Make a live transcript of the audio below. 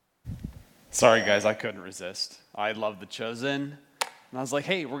Sorry, guys, I couldn't resist. I love The Chosen. And I was like,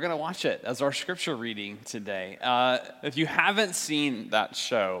 hey, we're going to watch it as our scripture reading today. If you haven't seen that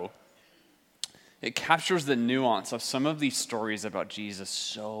show, it captures the nuance of some of these stories about Jesus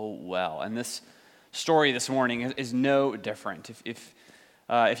so well. And this story this morning is no different.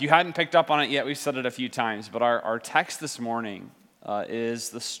 If you hadn't picked up on it yet, we've said it a few times, but our text this morning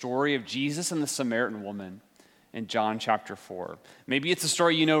is the story of Jesus and the Samaritan woman in John chapter 4. Maybe it's a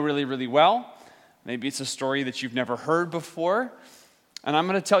story you know really, really well. Maybe it's a story that you've never heard before. And I'm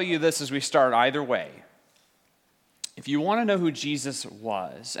going to tell you this as we start either way. If you want to know who Jesus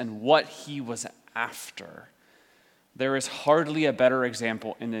was and what he was after, there is hardly a better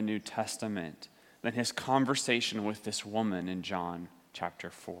example in the New Testament than his conversation with this woman in John chapter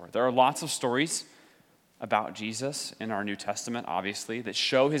 4. There are lots of stories about Jesus in our New Testament, obviously, that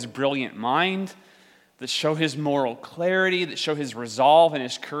show his brilliant mind, that show his moral clarity, that show his resolve and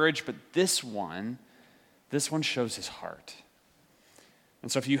his courage, but this one shows his heart.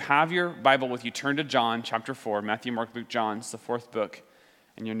 And so if you have your Bible with you, turn to John chapter 4, Matthew, Mark, Luke, John. It's the fourth book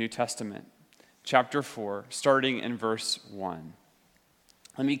in your New Testament. Chapter 4, starting in verse 1.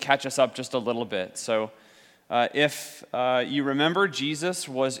 Let me catch us up just a little bit. So if you remember, Jesus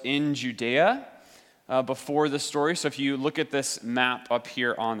was in Judea before the story. So if you look at this map up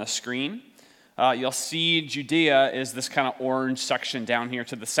here on the screen, you'll see Judea is this kind of orange section down here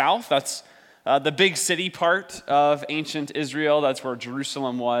to the south. That's the big city part of ancient Israel. That's where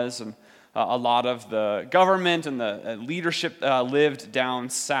Jerusalem was, and a lot of the government and the leadership lived down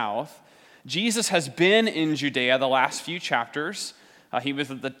south. Jesus has been in Judea the last few chapters. He was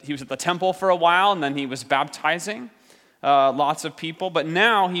at the temple for a while, and then he was baptizing lots of people. But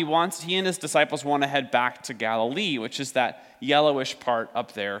now he and his disciples want to head back to Galilee, which is that yellowish part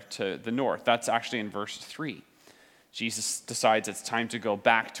up there to the north. That's actually in verse 3. Jesus decides it's time to go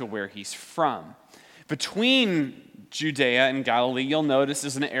back to where he's from. Between Judea and Galilee, you'll notice,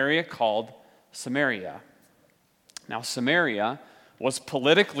 is an area called Samaria. Now, Samaria was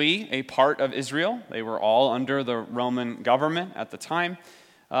politically a part of Israel. They were all under the Roman government at the time.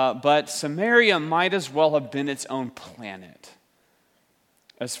 But Samaria might as well have been its own planet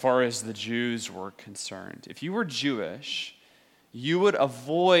as far as the Jews were concerned. If you were Jewish, you would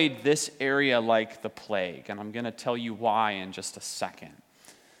avoid this area like the plague, and I'm going to tell you why in just a second.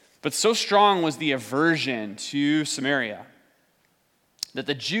 But so strong was the aversion to Samaria that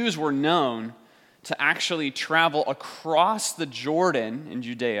the Jews were known to actually travel across the Jordan in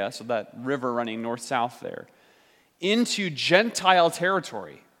Judea, so that river running north-south there, into Gentile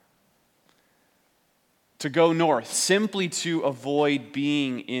territory to go north, simply to avoid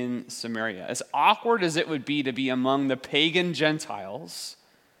being in Samaria. As awkward as it would be to be among the pagan Gentiles,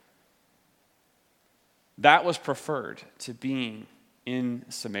 that was preferred to being in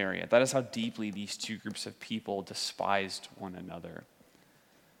Samaria. That is how deeply these two groups of people despised one another.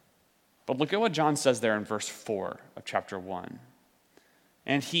 But look at what John says there in verse 4 of chapter 1.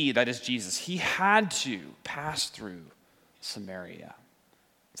 And he, that is Jesus, he had to pass through Samaria.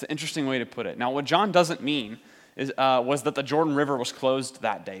 It's an interesting way to put it. Now, what John doesn't mean was that the Jordan River was closed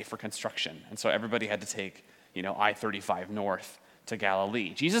that day for construction, and so everybody had to take, I-35 north to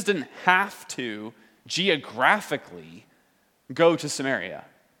Galilee. Jesus didn't have to geographically go to Samaria.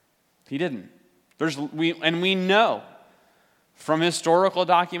 He didn't. We know from historical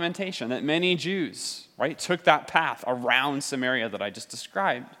documentation that many Jews, took that path around Samaria that I just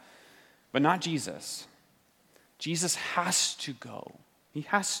described, but not Jesus. Jesus has to go. He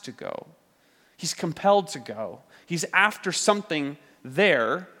has to go. He's compelled to go. He's after something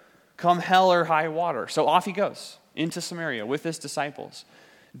there, come hell or high water. So off he goes into Samaria with his disciples.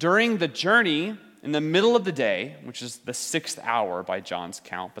 During the journey, in the middle of the day, which is the 6th hour by John's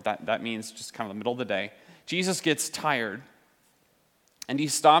count, but that means just kind of the middle of the day, Jesus gets tired, and he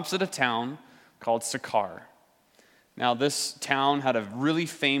stops at a town called Sychar. Now, this town had a really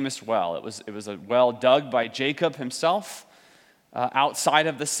famous well. It was a well dug by Jacob himself outside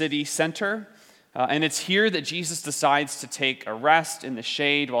of the city center. And it's here that Jesus decides to take a rest in the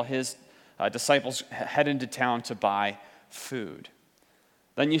shade while his disciples head into town to buy food.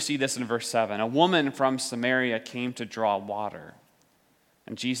 Then you see this in verse 7. A woman from Samaria came to draw water.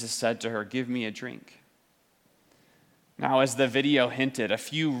 And Jesus said to her, "Give me a drink." Now, as the video hinted, a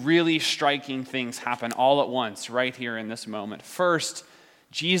few really striking things happen all at once right here in this moment. First,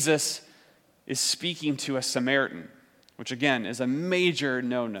 Jesus is speaking to a Samaritan, which again is a major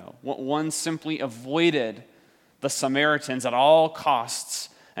no-no. One simply avoided the Samaritans at all costs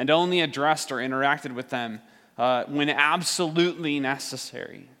and only addressed or interacted with them when absolutely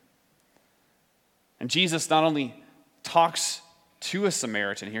necessary. And Jesus not only talks to a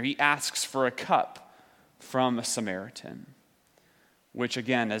Samaritan here. He asks for a cup from a Samaritan, which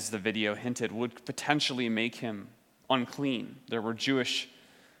again, as the video hinted, would potentially make him unclean. There were Jewish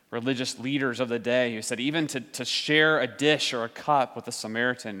religious leaders of the day who said even to share a dish or a cup with a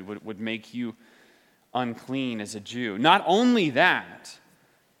Samaritan would make you unclean as a Jew. Not only that,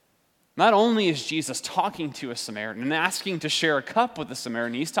 not only is Jesus talking to a Samaritan and asking to share a cup with a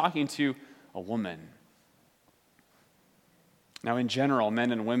Samaritan, he's talking to a woman. Now, in general,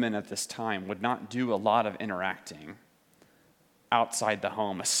 men and women at this time would not do a lot of interacting outside the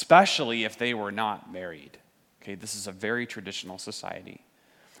home, especially if they were not married. Okay, this is a very traditional society.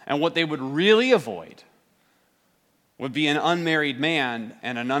 And what they would really avoid would be an unmarried man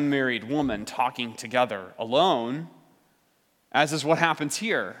and an unmarried woman talking together alone, as is what happens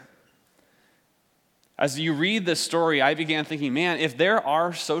here. As you read this story, I began thinking, man, if there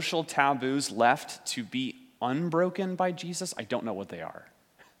are social taboos left to be unbroken by Jesus, I don't know what they are.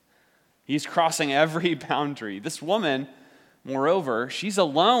 He's crossing every boundary. This woman, moreover, she's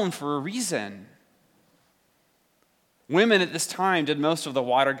alone for a reason. Women at this time did most of the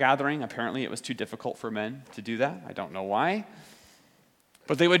water gathering. Apparently, it was too difficult for men to do that. I don't know why.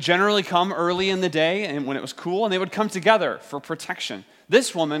 But they would generally come early in the day and when it was cool, and they would come together for protection.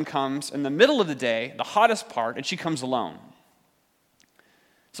 This woman comes in the middle of the day, the hottest part, and she comes alone.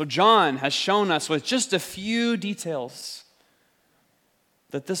 So John has shown us with just a few details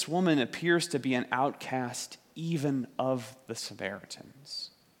that this woman appears to be an outcast even of the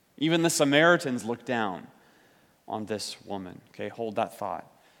Samaritans. Even the Samaritans look down on this woman. Okay, hold that thought.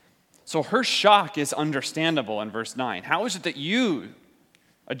 So her shock is understandable in verse 9. How is it that you,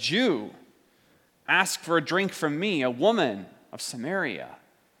 a Jew, ask for a drink from me, a woman of Samaria?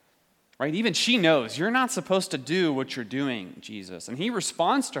 Right? Even she knows you're not supposed to do what you're doing, Jesus. And he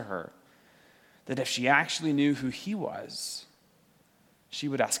responds to her that if she actually knew who he was, she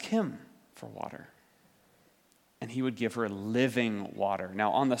would ask him for water. And he would give her living water.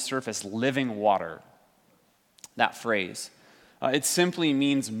 Now, on the surface, living water, that phrase, it simply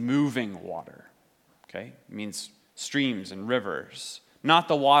means moving water. Okay? It means streams and rivers, not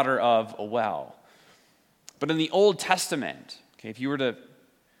the water of a well. But in the Old Testament, okay, if you were to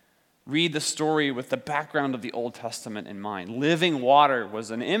read the story with the background of the Old Testament in mind, living water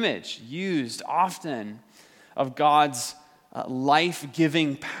was an image used often of God's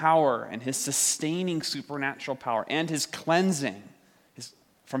life-giving power and his sustaining supernatural power and his cleansing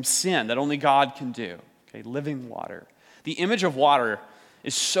from sin that only God can do. Okay, living water. The image of water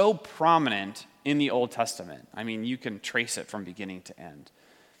is so prominent in the Old Testament. I mean, you can trace it from beginning to end.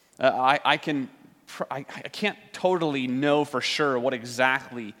 I can't totally know for sure what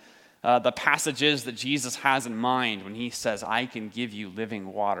exactly the passage is that Jesus has in mind when he says, I can give you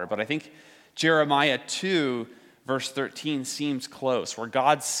living water. But I think Jeremiah 2, verse 13 seems close, where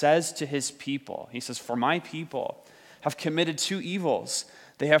God says to his people, he says, for my people have committed two evils.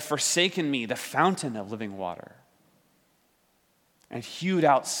 They have forsaken me, the fountain of living water, and hewed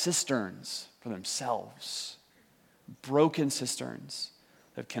out cisterns for themselves, broken cisterns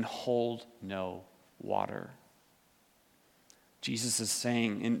that can hold no water. Jesus is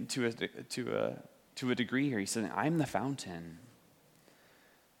saying to a degree here, he's saying, I'm the fountain,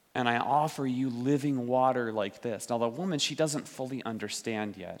 and I offer you living water like this. Now the woman, she doesn't fully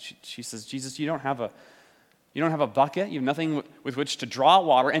understand yet. She says, Jesus, you don't have a bucket, you have nothing with which to draw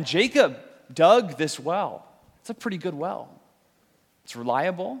water, and Jacob dug this well. It's a pretty good well. It's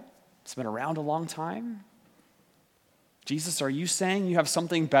reliable. It's been around a long time. Jesus, are you saying you have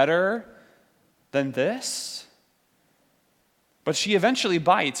something better than this? But she eventually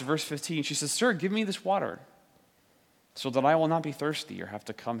bites, verse 15. She says, sir, give me this water so that I will not be thirsty or have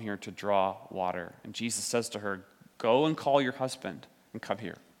to come here to draw water. And Jesus says to her, go and call your husband and come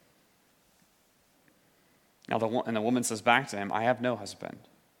here. Now the woman says back to him, I have no husband.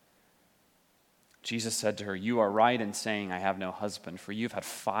 Jesus said to her, you are right in saying I have no husband, for you've had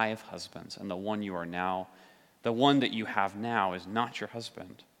 5 husbands, and the one that you have now is not your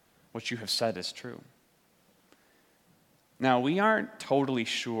husband. What you have said is true. Now, we aren't totally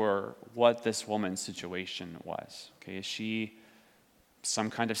sure what this woman's situation was. Okay, is she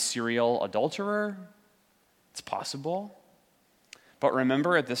some kind of serial adulterer? It's possible. But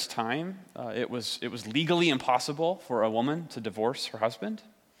remember, at this time, it was legally impossible for a woman to divorce her husband.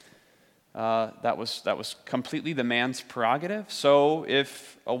 That was completely the man's prerogative. So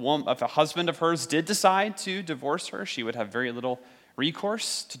if a husband of hers did decide to divorce her, she would have very little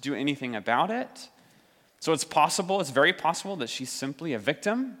recourse to do anything about it. So it's very possible that she's simply a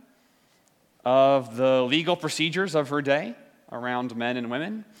victim of the legal procedures of her day around men and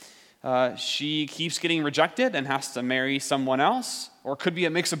women. she keeps getting rejected and has to marry someone else, or it could be a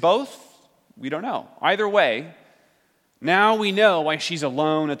mix of both. We don't know. Either way, now we know why she's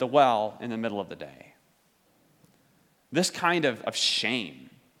alone at the well in the middle of the day. This kind of shame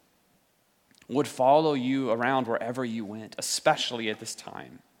would follow you around wherever you went, especially at this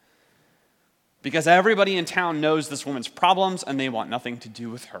time. Because everybody in town knows this woman's problems and they want nothing to do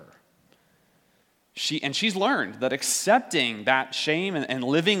with her. She's learned that accepting that shame and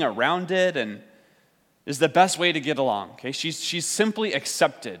living around it is the best way to get along. Okay? She's simply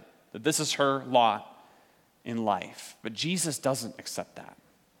accepted that this is her lot in life. But Jesus doesn't accept that.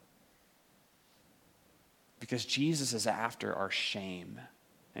 Because Jesus is after our shame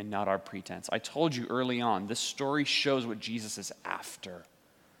and not our pretense. I told you early on, this story shows what Jesus is after,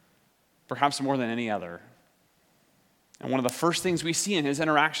 perhaps more than any other. And one of the first things we see in his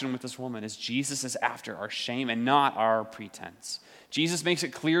interaction with this woman is Jesus is after our shame and not our pretense. Jesus makes it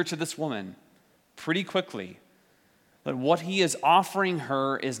clear to this woman pretty quickly that what he is offering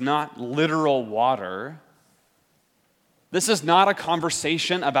her is not literal water. This is not a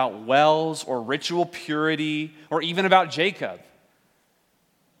conversation about wells or ritual purity or even about Jacob.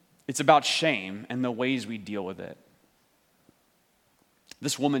 It's about shame and the ways we deal with it.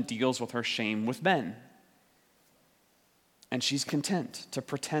 This woman deals with her shame with men. And she's content to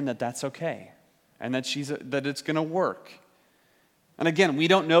pretend that that's okay and that it's going to work. And again, we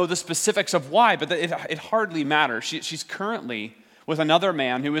don't know the specifics of why, but it hardly matters. She's currently with another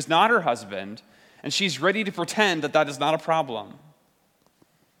man who is not her husband, and she's ready to pretend that is not a problem.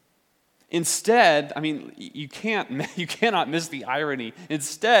 Instead, you cannot miss the irony.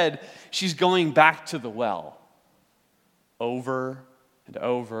 Instead, she's going back to the well over and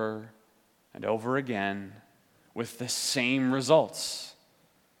over and over again with the same results.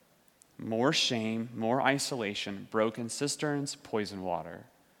 More shame, more isolation, broken cisterns, poison water.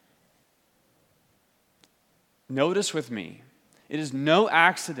 Notice with me, it is no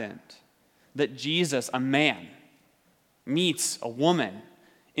accident that Jesus, a man, meets a woman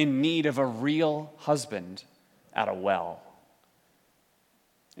in need of a real husband at a well.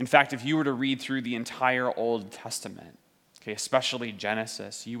 In fact, if you were to read through the entire Old Testament, especially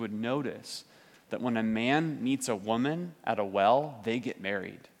Genesis, you would notice that when a man meets a woman at a well, they get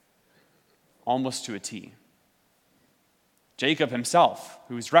married, almost to a T. Jacob himself,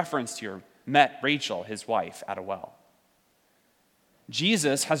 who is referenced here, met Rachel, his wife, at a well.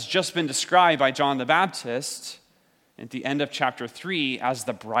 Jesus has just been described by John the Baptist at the end of chapter 3 as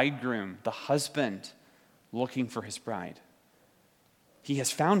the bridegroom, the husband looking for his bride. He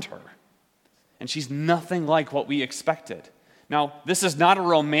has found her, and she's nothing like what we expected. Now, this is not a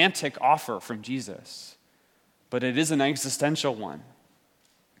romantic offer from Jesus, but it is an existential one.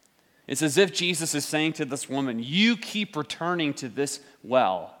 It's as if Jesus is saying to this woman, you keep returning to this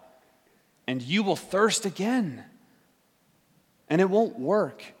well, and you will thirst again. And it won't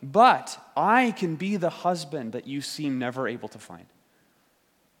work, but I can be the husband that you seem never able to find,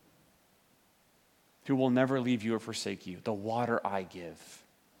 who will never leave you or forsake you. The water I give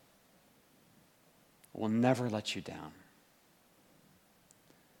will never let you down.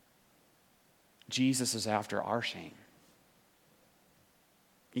 Jesus is after our shame,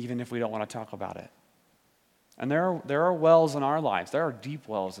 even if we don't want to talk about it. And there are wells in our lives, there are deep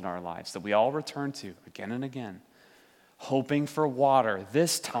wells in our lives that we all return to again and again, hoping for water,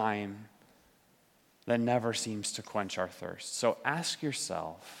 this time, that never seems to quench our thirst. So ask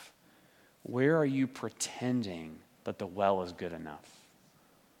yourself, where are you pretending that the well is good enough?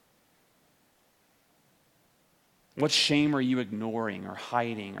 What shame are you ignoring or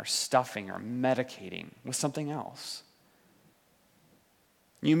hiding or stuffing or medicating with something else?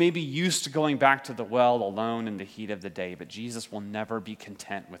 You may be used to going back to the well alone in the heat of the day, but Jesus will never be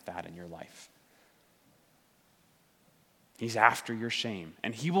content with that in your life. He's after your shame,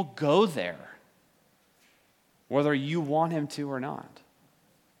 and he will go there, whether you want him to or not.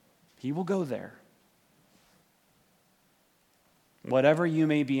 He will go there. Whatever you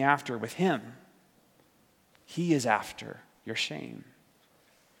may be after with him, he is after your shame.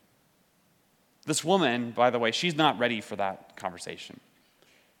 This woman, by the way, she's not ready for that conversation.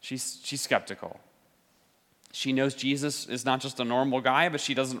 She's skeptical. She knows Jesus is not just a normal guy, but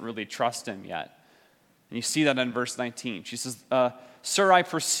she doesn't really trust him yet. And you see that in verse 19. She says, Sir, I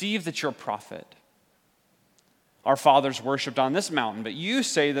perceive that you're a prophet. Our fathers worshipped on this mountain, but you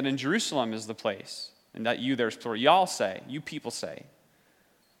say that in Jerusalem is the place. And that you, there's plural. Y'all say, you people say,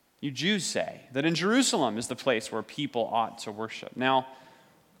 you Jews say, that in Jerusalem is the place where people ought to worship. Now,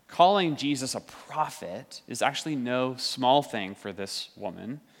 calling Jesus a prophet is actually no small thing for this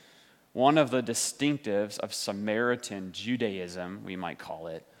woman. One of the distinctives of Samaritan Judaism, we might call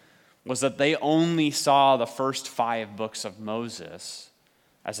it, was that they only saw the first 5 books of Moses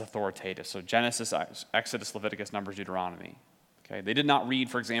as authoritative. So Genesis, Exodus, Leviticus, Numbers, Deuteronomy. Okay? They did not read,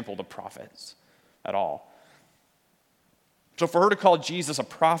 for example, the prophets at all. So for her to call Jesus a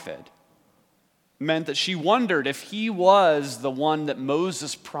prophet meant that she wondered if he was the one that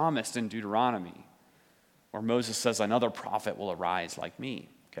Moses promised in Deuteronomy, where Moses says, another prophet will arise like me.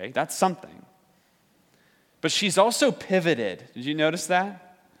 Okay, that's something. But she's also pivoted, did you notice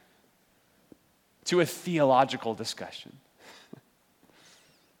that? To a theological discussion.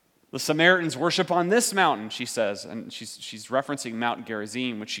 The Samaritans worship on this mountain, she says, and she's referencing Mount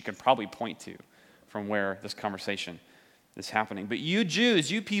Gerizim, which she could probably point to from where this conversation is happening. But you Jews,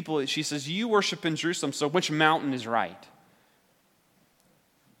 you people, she says, you worship in Jerusalem, so which mountain is right?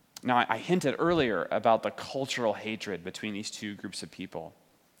 Now, I hinted earlier about the cultural hatred between these two groups of people.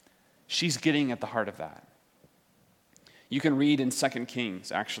 She's getting at the heart of that. You can read in 2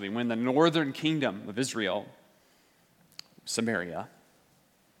 Kings, actually, when the northern kingdom of Israel, Samaria,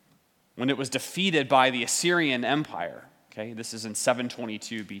 when it was defeated by the Assyrian Empire, okay, this is in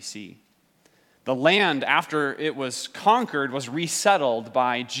 722 BC, the land, after it was conquered, was resettled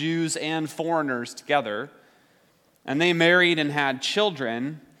by Jews and foreigners together, and they married and had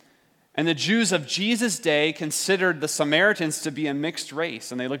children. And the Jews of Jesus' day considered the Samaritans to be a mixed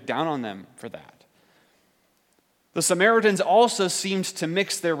race, and they looked down on them for that. The Samaritans also seemed to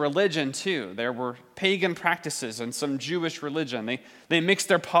mix their religion too. There were pagan practices and some Jewish religion. They mixed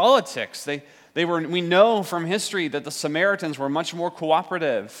their politics. We know from history that the Samaritans were much more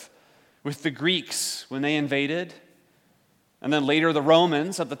cooperative with the Greeks when they invaded, and then later the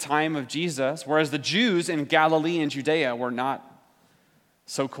Romans at the time of Jesus, whereas the Jews in Galilee and Judea were not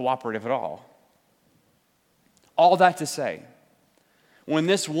so cooperative at all. All that to say, when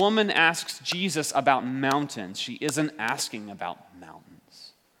this woman asks Jesus about mountains, she isn't asking about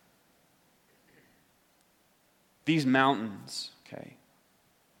mountains. These mountains, okay,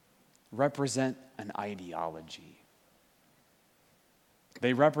 represent an ideology.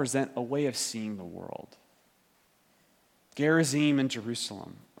 They represent a way of seeing the world. Gerizim and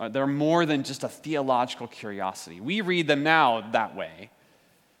Jerusalem, they're more than just a theological curiosity. We read them now that way.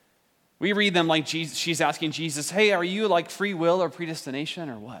 We read them like she's asking Jesus, hey, are you like free will or predestination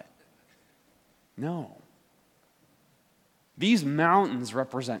or what? No. These mountains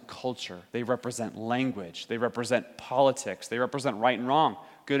represent culture. They represent language. They represent politics. They represent right and wrong,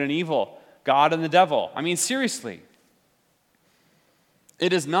 good and evil, God and the devil. I mean, seriously.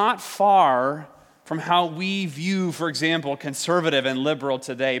 It is not far from how we view, for example, conservative and liberal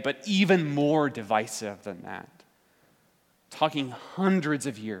today, but even more divisive than that. Talking hundreds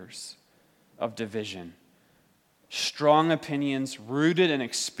of years of division. Strong opinions rooted in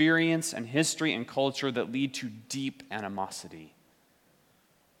experience and history and culture that lead to deep animosity.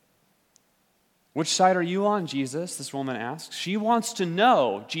 Which side are you on, Jesus? This woman asks. She wants to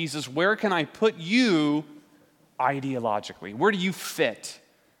know, Jesus, where can I put you ideologically? Where do you fit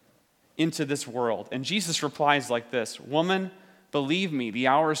into this world? And Jesus replies like this, woman, believe me, the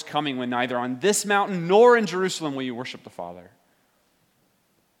hour is coming when neither on this mountain nor in Jerusalem will you worship the Father.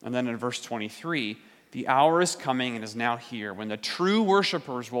 And then in verse 23, the hour is coming and is now here when the true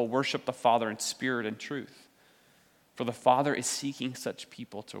worshipers will worship the Father in spirit and truth. For the Father is seeking such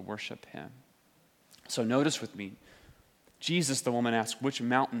people to worship him. So notice with me, Jesus, the woman asks, which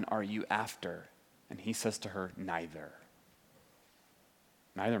mountain are you after? And he says to her, neither.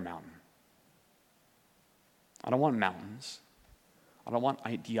 Neither mountain. I don't want mountains. I don't want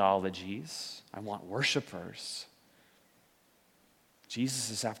ideologies. I want worshipers.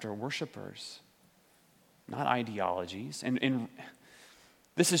 Jesus is after worshipers, not ideologies. And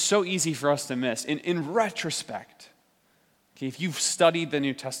this is so easy for us to miss. In retrospect, okay, if you've studied the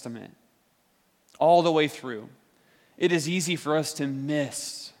New Testament all the way through, it is easy for us to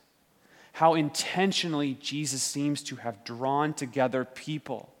miss how intentionally Jesus seems to have drawn together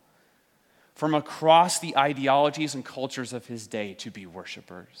people from across the ideologies and cultures of his day to be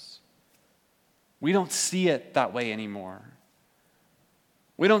worshipers. We don't see it that way anymore.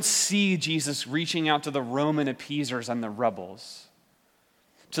 We don't see Jesus reaching out to the Roman appeasers and the rebels,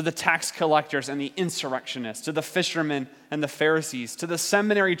 to the tax collectors and the insurrectionists, to the fishermen and the Pharisees, to the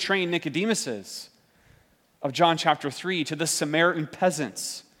seminary-trained Nicodemuses of John chapter 3, to the Samaritan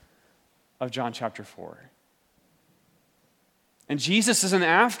peasants of John chapter 4. And Jesus isn't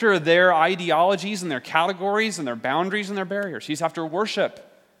after their ideologies and their categories and their boundaries and their barriers. He's after worship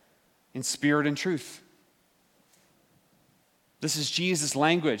in spirit and truth. This is Jesus'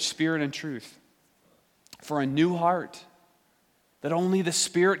 language, spirit and truth, for a new heart that only the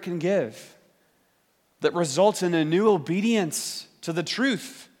Spirit can give, that results in a new obedience to the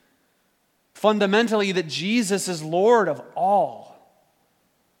truth, fundamentally that Jesus is Lord of all.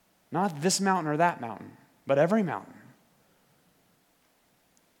 Not this mountain or that mountain, but every mountain.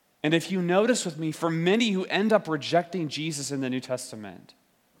 And if you notice with me, for many who end up rejecting Jesus in the New Testament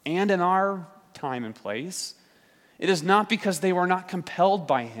and in our time and place, it is not because they were not compelled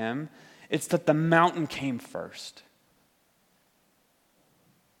by him, it's that the mountain came first.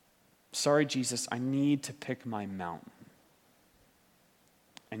 Sorry, Jesus, I need to pick my mountain.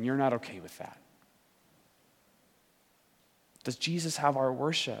 And you're not okay with that. Does Jesus have our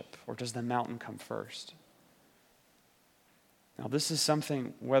worship, or does the mountain come first? Now, this is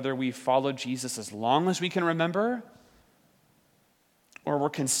something, whether we follow Jesus as long as we can remember, or we're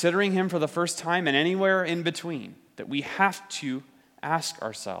considering him for the first time, and anywhere in between, that we have to ask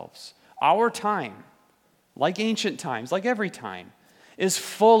ourselves. Our time, like ancient times, like every time, is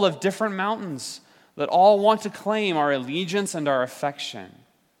full of different mountains that all want to claim our allegiance and our affection.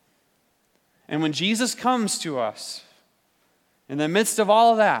 And when Jesus comes to us, in the midst of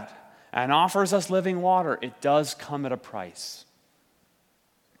all of that, and offers us living water, it does come at a price.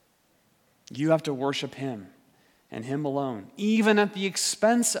 You have to worship him and him alone, even at the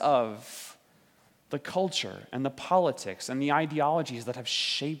expense of the culture and the politics and the ideologies that have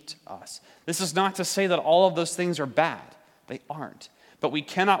shaped us. This is not to say that all of those things are bad. They aren't. But we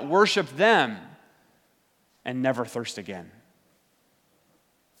cannot worship them and never thirst again.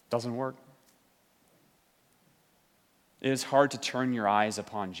 Doesn't work. It is hard to turn your eyes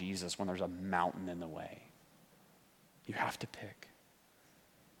upon Jesus when there's a mountain in the way. You have to pick.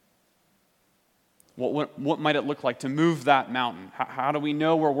 What might it look like to move that mountain? How do we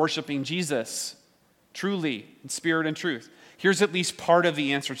know we're worshiping Jesus truly in spirit and truth? Here's at least part of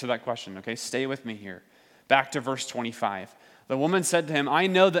the answer to that question, okay? Stay with me here. Back to verse 25. The woman said to him, I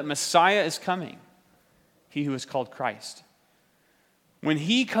know that Messiah is coming, he who is called Christ. When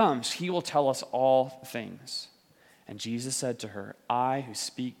he comes, he will tell us all things. And Jesus said to her, I who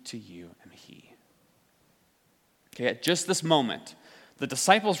speak to you am he. Okay, at just this moment, the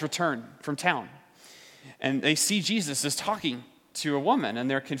disciples return from town. And they see Jesus is talking to a woman, and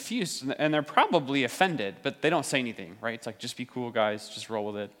they're confused, and they're probably offended, but they don't say anything, right? It's like, just be cool, guys, just roll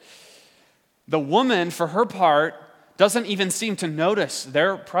with it. The woman, for her part, doesn't even seem to notice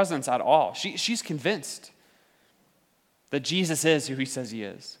their presence at all. She's convinced that Jesus is who he says he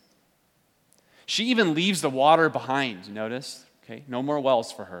is. She even leaves the water behind, notice? Okay, no more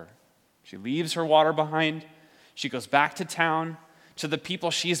wells for her. She leaves her water behind. She goes back to town, to the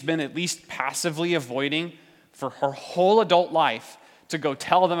people she's been at least passively avoiding for her whole adult life, to go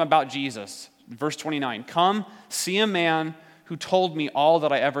tell them about Jesus. Verse 29, come, see a man who told me all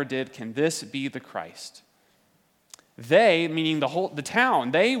that I ever did. Can this be the Christ? They, meaning the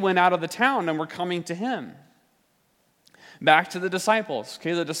town, they went out of the town and were coming to him. Back to the disciples.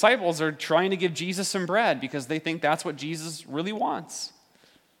 Okay, the disciples are trying to give Jesus some bread because they think that's what Jesus really wants.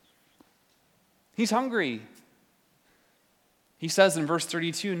 He's hungry. He says in verse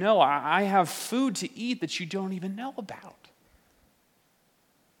 32, no, I have food to eat that you don't even know about.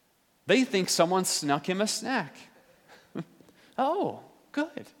 They think someone snuck him a snack. Oh,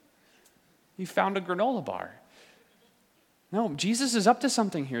 good. He found a granola bar. No, Jesus is up to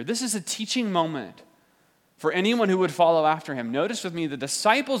something here. This is a teaching moment for anyone who would follow after him. Notice with me, the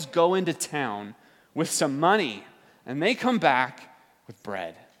disciples go into town with some money, and they come back with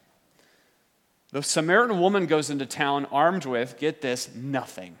bread. The Samaritan woman goes into town armed with, get this,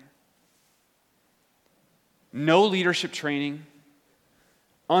 nothing. No leadership training,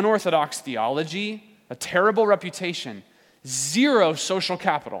 unorthodox theology, a terrible reputation, zero social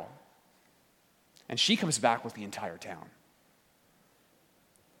capital. And she comes back with the entire town.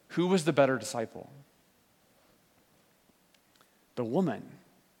 Who was the better disciple? The woman,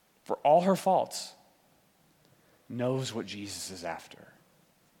 for all her faults, knows what Jesus is after.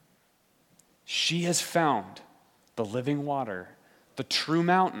 She has found the living water, the true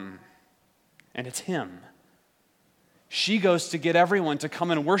mountain, and it's him. She goes to get everyone to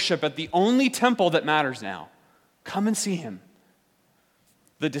come and worship at the only temple that matters now. Come and see him.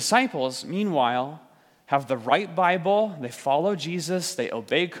 The disciples, meanwhile, have the right Bible, they follow Jesus, they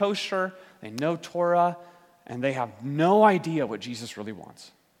obey kosher, they know Torah, and they have no idea what Jesus really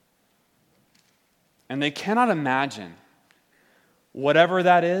wants. And they cannot imagine, whatever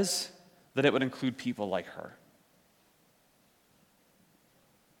that is, that it would include people like her.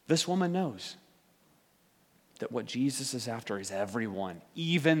 This woman knows that what Jesus is after is everyone,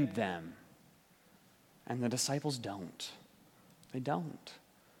 even them. And the disciples don't. They don't.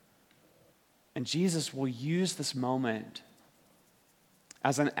 And Jesus will use this moment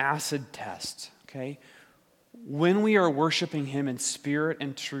as an acid test, okay? when we are worshiping him in spirit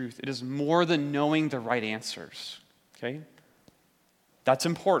and truth, it is more than knowing the right answers, okay? That's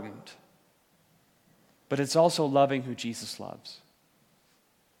important. But it's also loving who Jesus loves.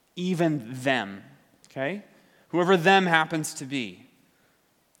 Even them, okay? Whoever them happens to be.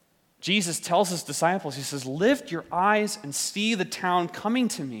 Jesus tells his disciples, he says, lift your eyes and see the town coming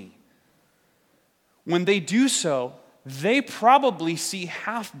to me. When they do so, they probably see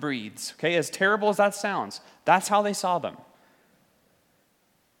half-breeds, okay? As terrible as that sounds, that's how they saw them.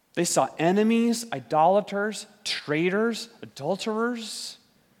 They saw enemies, idolaters, traitors, adulterers.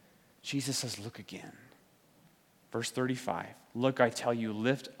 Jesus says, look again. Verse 35, look, I tell you,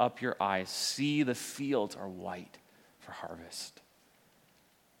 lift up your eyes. See, the fields are white for harvest.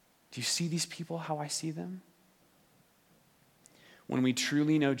 Do you see these people how I see them? When we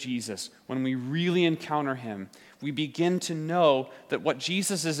truly know Jesus, when we really encounter him, we begin to know that what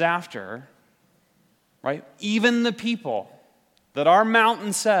Jesus is after, right? Even the people that our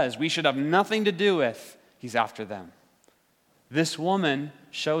mountain says we should have nothing to do with, he's after them. This woman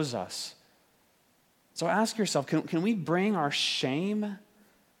shows us. So ask yourself, can we bring our shame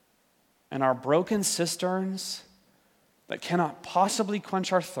and our broken cisterns that cannot possibly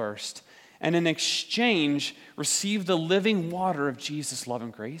quench our thirst, and in exchange receive the living water of Jesus' love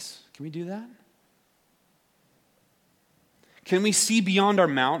and grace? Can we do that? Can we see beyond our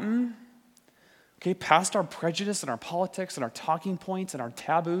mountain, okay, past our prejudice and our politics and our talking points and our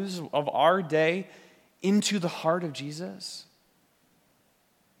taboos of our day into the heart of Jesus?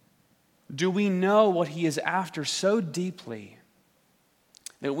 Do we know what he is after so deeply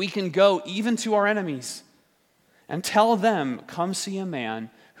that we can go even to our enemies and tell them, come see a man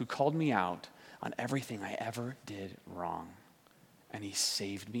who called me out on everything I ever did wrong, and he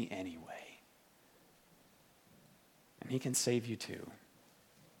saved me anyway. And he can save you too.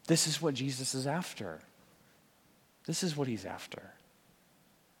 This is what Jesus is after. This is what he's after.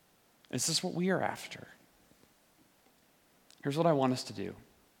 This is what we are after. Here's what I want us to do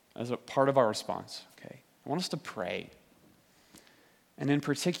as a part of our response, okay? I want us to pray. And in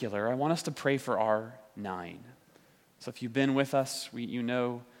particular, I want us to pray for our 9. So if you've been with us, you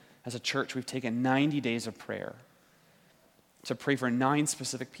know as a church we've taken 90 days of prayer to pray for 9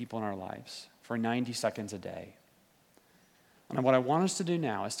 specific people in our lives for 90 seconds a day. And what I want us to do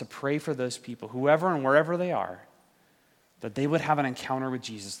now is to pray for those people, whoever and wherever they are, that they would have an encounter with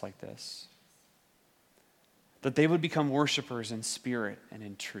Jesus like this. That they would become worshipers in spirit and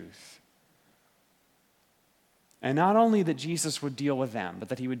in truth. And not only that Jesus would deal with them, but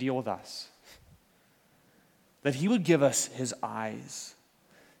that he would deal with us. That he would give us his eyes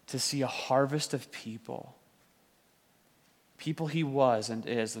to see a harvest of people. People he was and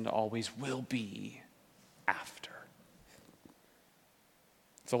is and always will be after.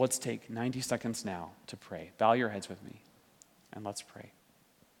 So let's take 90 seconds now to pray. Bow your heads with me and let's pray.